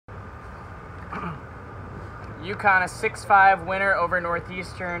UConn, a 6-5 winner over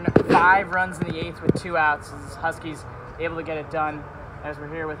Northeastern. 5 runs in the 8th with 2 outs. As Huskies able to get it done. As we're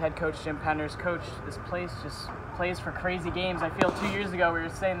here with head coach Jim Penders. Coach, this place just plays for crazy games. I feel 2 years ago we were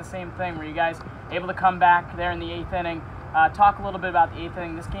saying the same thing. Were you guys able to come back there in the 8th inning? Talk a little bit about the 8th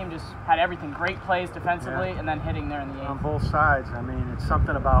inning. This game just had everything. Great plays defensively, and then hitting there in the 8th. On both sides. I mean, it's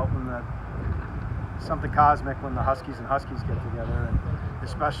something about something cosmic when the Huskies and Huskies get together, and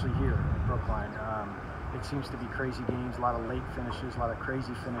especially here in Brookline. It seems to be crazy games, a lot of late finishes, a lot of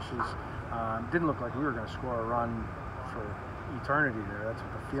crazy finishes. Didn't look like we were going to score a run for eternity there. That's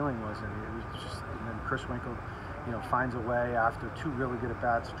what the feeling was. And it was just, and then Chris Winkle, finds a way after 2 really good at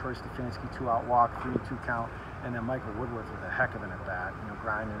bats. Troy Stefanski 2-out walk, 3-2 count, and then Michael Woodworth with a heck of an at bat,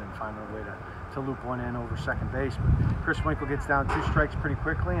 grinding and finding a way to loop one in over second base. But Chris Winkle gets down 2 strikes pretty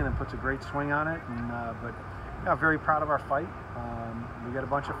quickly and then puts a great swing on it. And but yeah, very proud of our fight. We got a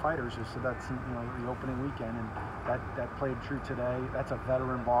bunch of fighters, so that's the opening weekend, and that played true today. That's a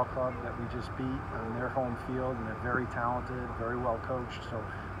veteran ball club that we just beat on their home field, and they're very talented, very well coached. So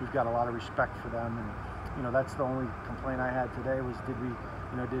we've got a lot of respect for them, and that's the only complaint I had today was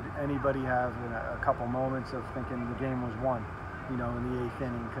did anybody have a couple moments of thinking the game was won, in the 8th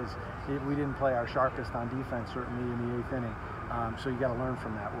inning, because we didn't play our sharpest on defense certainly in the 8th inning. So you got to learn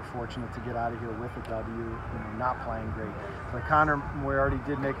from that. We're fortunate to get out of here with a W, not playing great. But Connor Moriarty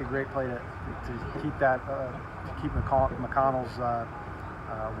did make a great play to keep that, to keep McConnell's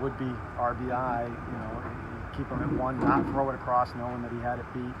would-be RBI, keep him at 1, not throw it across, knowing that he had it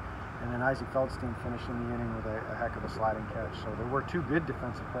beat. And then Isaac Feldstein finishing the inning with a heck of a sliding catch. So there were 2 good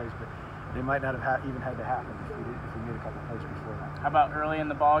defensive plays, but they might not have even had to happen if we made a couple plays before that. How about early in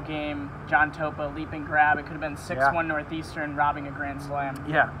the ball game, John Topa leaping grab? It could have been 6-1 Northeastern, robbing a grand slam.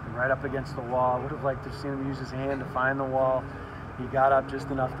 Yeah, right up against the wall. Would have liked to have seen him use his hand to find the wall. He got up just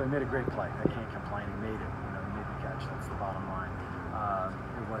enough. They made a great play. I can't complain. He made it. He made the catch. That's the bottom line.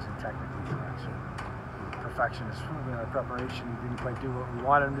 It wasn't technically correct. So perfectionist in our preparation. He didn't quite do what we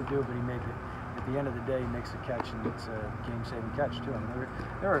wanted him to do, but he made it. At the end of the day, he makes a catch, and it's a game-saving catch too. I mean,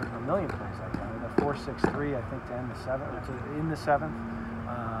 there were a million plays like that. The 4-6-3, I think, to end the 7th. In the 7th,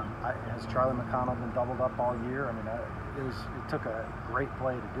 has Charlie McConnell been doubled up all year? I mean, it took a great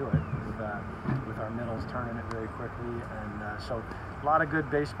play to do it with our middles turning it very quickly, and so a lot of good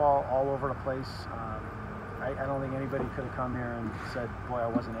baseball all over the place. I don't think anybody could have come here and said, boy, I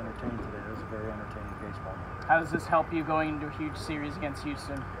wasn't entertained today. It was a very entertaining baseball game. How does this help you going into a huge series against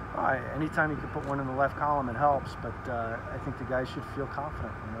Houston? Anytime you can put one in the left column, it helps, but I think the guys should feel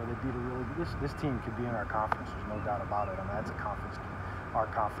confident. They beat this team could be in our conference, there's no doubt about it. I mean, that's our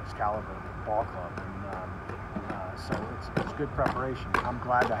conference caliber ball club, and so it's good preparation. I'm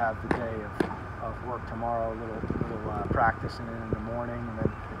glad to have the day of work tomorrow, a little practicing in the morning, and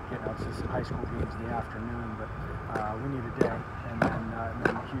then getting out to some high school games in the afternoon, but we need a day, and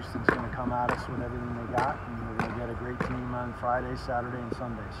then Houston's going to come at us with everything they got, and we're going to get a great team on Friday, Saturday, and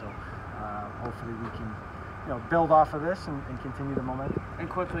Sunday, so hopefully we can build off of this and continue the momentum. And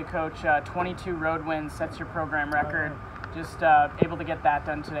quickly, Coach, 22 road wins, sets your program record. Just able to get that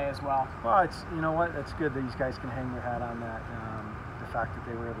done today as well. Well, it's good that these guys can hang their hat on that, the fact that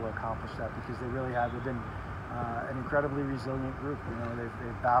they were able to accomplish that, because they really have. They've been an incredibly resilient group.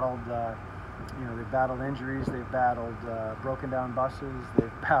 They've battled they've battled injuries, they've battled broken down buses,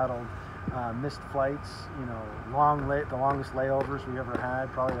 they've battled missed flights, the longest layovers we've ever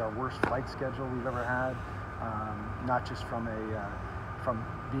had, probably our worst flight schedule we've ever had, not just from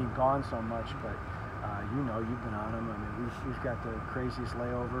being gone so much, but you've been on them. I mean, we've got the craziest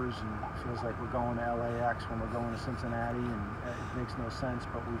layovers, and it feels like we're going to LAX when we're going to Cincinnati, and it makes no sense,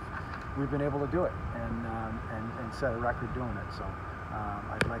 but we've been able to do it and set a record doing it. So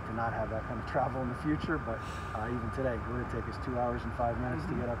I'd like to not have that kind of travel in the future, but even today, it would take us 2 hours and 5 minutes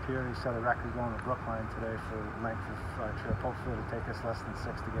to get up here. He set a record going to Brookline today for length of trip. Hopefully it'll take us less than 6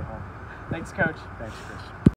 to get home. Thanks, Coach. Thanks, Chris.